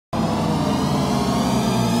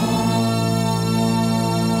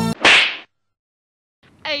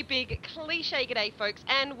A big cliche g'day, folks,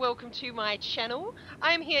 and welcome to my channel.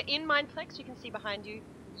 I am here in Mineplex. You can see behind you,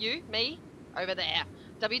 me, over there,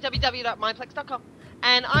 www.mineplex.com,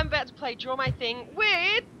 and I'm about to play Draw My Thing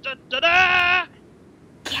with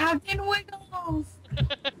Captain Wiggles.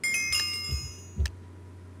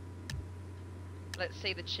 Let's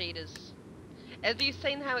see the cheaters. Have you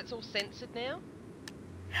seen how it's all censored now?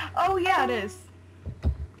 Oh yeah, it is.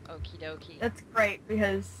 Okie dokie. That's great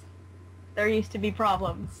because there used to be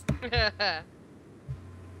problems. So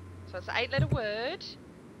it's an 8-letter word,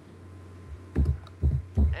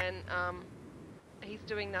 and he's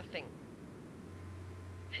doing nothing.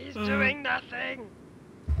 He's doing nothing.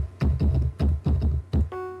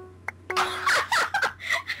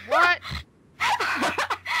 What?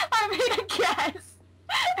 I made a guess,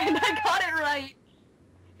 and I got it right.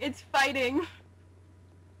 It's fighting.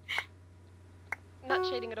 Not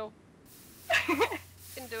cheating at all.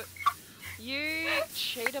 Didn't do it. You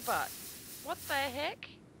cheater butt. What the heck?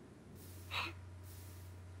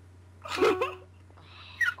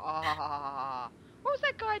 Oh, what was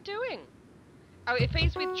that guy doing? Oh, if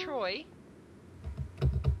he's with Troy,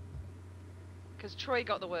 because Troy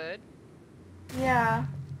got the word. Yeah.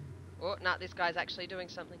 Oh, nah, this guy's actually doing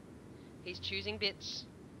something. He's choosing bits.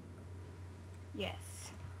 Yes.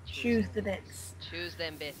 Choose the bits. Choose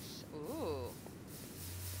them bits. Ooh.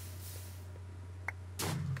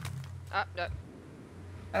 Oh, no.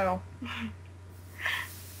 Oh.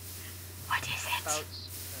 What is it? Boats.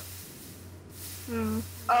 Oh.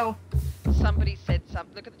 No. Somebody said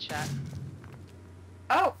something. Look at the chat.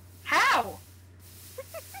 Oh. How?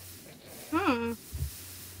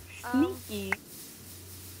 Sneaky.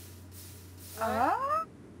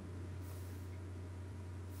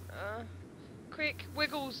 Quick,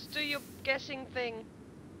 Wiggles, do your guessing thing.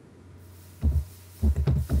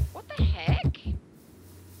 What the heck?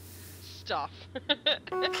 Stuff.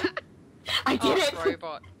 I did it.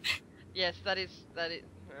 Robot. Yes, that is.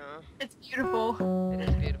 It's beautiful. It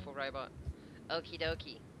is beautiful, robot. Okie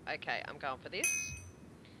dokie. Okay, I'm going for this,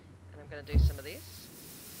 and I'm going to do some of this.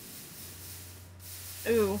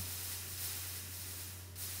 Ooh.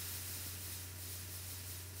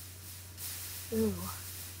 Ooh.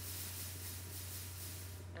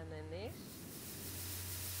 And then this.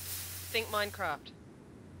 Think Minecraft.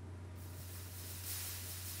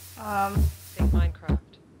 Think Minecraft.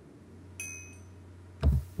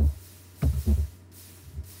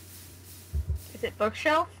 Is it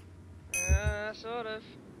bookshelf? Sort of.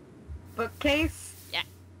 Bookcase? Yeah.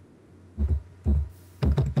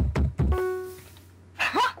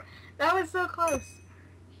 That was so close.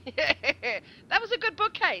 That was a good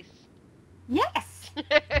bookcase. Yes.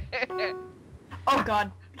 Oh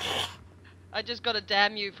god. I just got a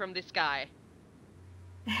damn you from this guy.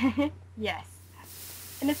 Yes.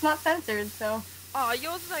 And it's not censored, so. Oh,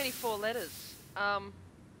 yours is only 4 letters.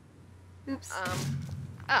 Oops.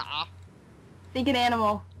 Ah. Think an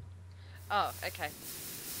animal. Oh, okay.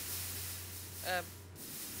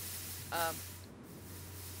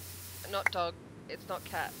 Not dog. It's not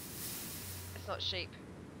cat. It's not sheep.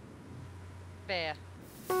 Bear.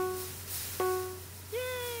 Yay!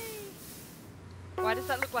 Why does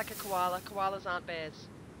that look like a koala? Koalas aren't bears.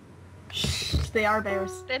 Shh, they are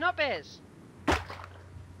bears. They're not bears.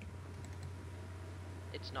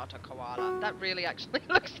 It's not a koala. That really actually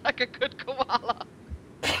looks like a good koala.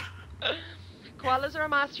 Koalas are a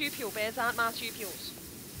marsupial. Bears aren't marsupials.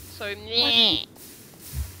 So, meh.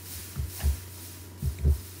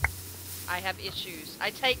 I have issues.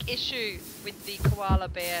 I take issue with the koala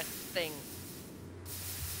bear thing.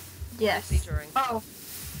 Yes. Oh.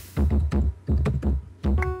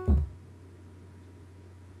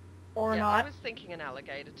 Or yeah, not. I was thinking an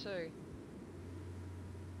alligator too.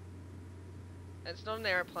 It's not an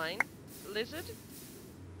aeroplane. Lizard?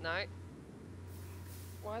 No.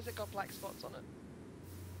 Why has it got black spots on it?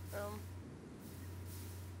 No!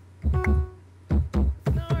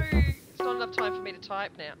 It's not enough time for me to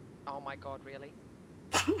type now. Oh my god, really?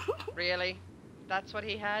 Really? That's what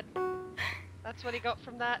he had? That's what he got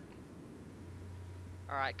from that?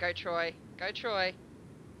 Alright, go Troy. Go Troy.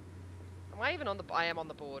 Am I even on the... I am on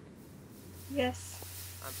the board. Yes.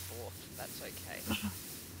 I'm 4th. That's okay.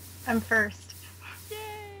 I'm first. Yay!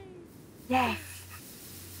 Yes.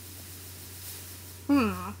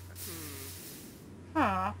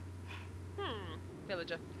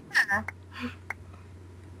 Villager.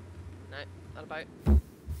 No, not a boat.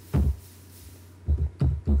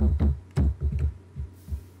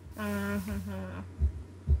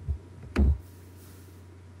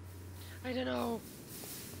 I don't know.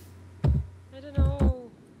 I don't know.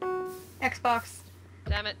 Xbox.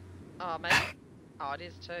 Damn it. Oh, maybe. Oh, it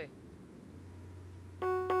is too.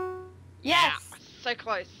 Yes! Yeah, so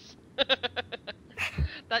close.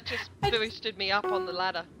 That just boosted me up on the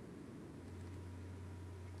ladder.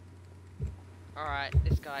 Alright,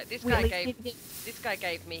 this guy gave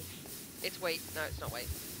me, it's wheat, no it's not wheat.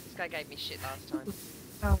 This guy gave me shit last time.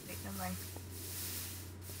 Oh, wait, never mind.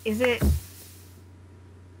 Is it...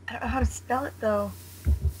 I don't know how to spell it, though.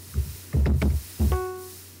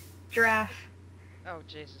 Giraffe. Oh,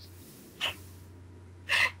 Jesus.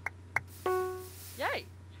 Yay!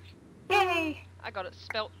 Yay! I got it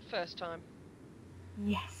spelt first time.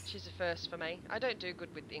 Yes. Which is a first for me. I don't do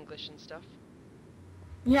good with English and stuff.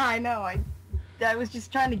 Yeah, I know. I was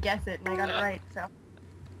just trying to guess it, and I got it right, so.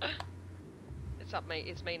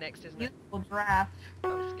 It's me next, isn't it? Beautiful giraffe.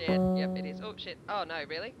 I'm scared. Yep, it is. Oh, shit. Oh, no,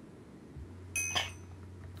 really?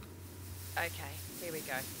 Okay, here we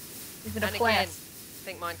go. Is it a And plant? again,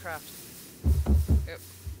 think Minecraft. Yep.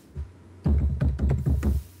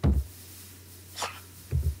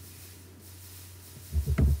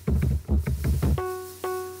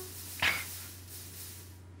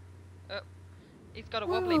 Oh, he's got a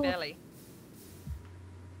wobbly Whoa. belly.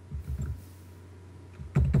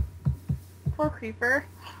 Poor creeper.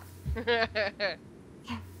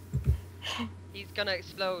 He's gonna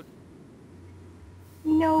explode.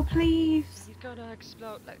 No, please. He's gonna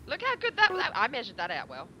explode. Look how good that was. I measured that out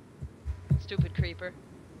well. Stupid creeper.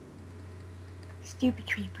 Stupid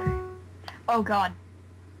creeper. Oh god.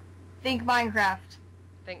 Think Minecraft.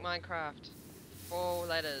 Think Minecraft. 4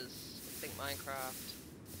 letters. Think Minecraft.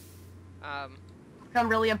 Become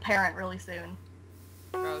really apparent really soon.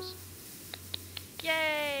 Rose.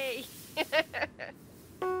 Yay!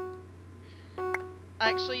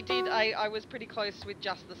 I was pretty close with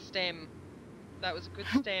just the stem. That was a good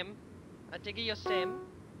stem. I dig your stem.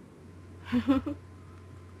 Alright.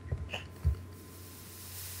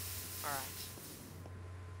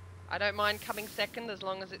 I don't mind coming second as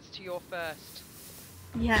long as it's to your first.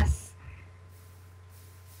 Yes.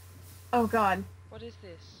 Oh god. What is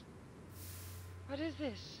this? What is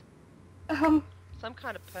this? Some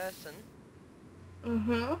kind of person.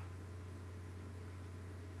 Mm-hmm.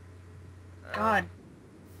 God.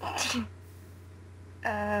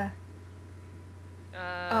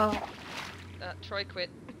 Troy quit.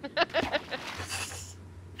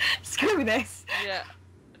 Screw this. Yeah.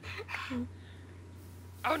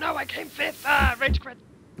 Oh no, I came 5th! Ah, rage quit!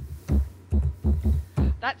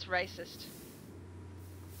 That's racist.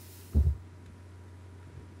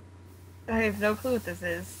 I have no clue what this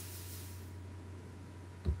is.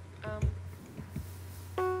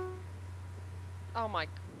 Oh my...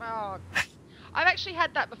 Oh... I've actually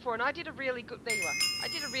had that before, and I did a really good... There you are. I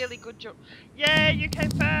did a really good job. Yay, you came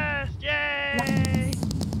first! Yay! Yay!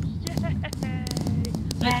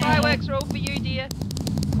 Those fireworks are all for you, dear.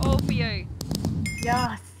 All for you.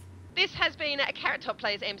 Yes. This has been a Carrot Top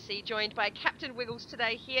Players MC, joined by Captain Wiggles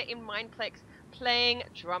today here in Mineplex, playing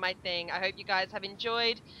Drumite Thing. I hope you guys have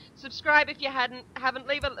enjoyed. Subscribe if you haven't.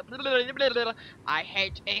 Leave a... I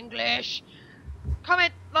hate English.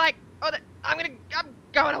 Comment, like... Oh, I'm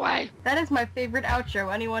going away. That is my favorite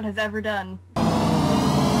outro anyone has ever done.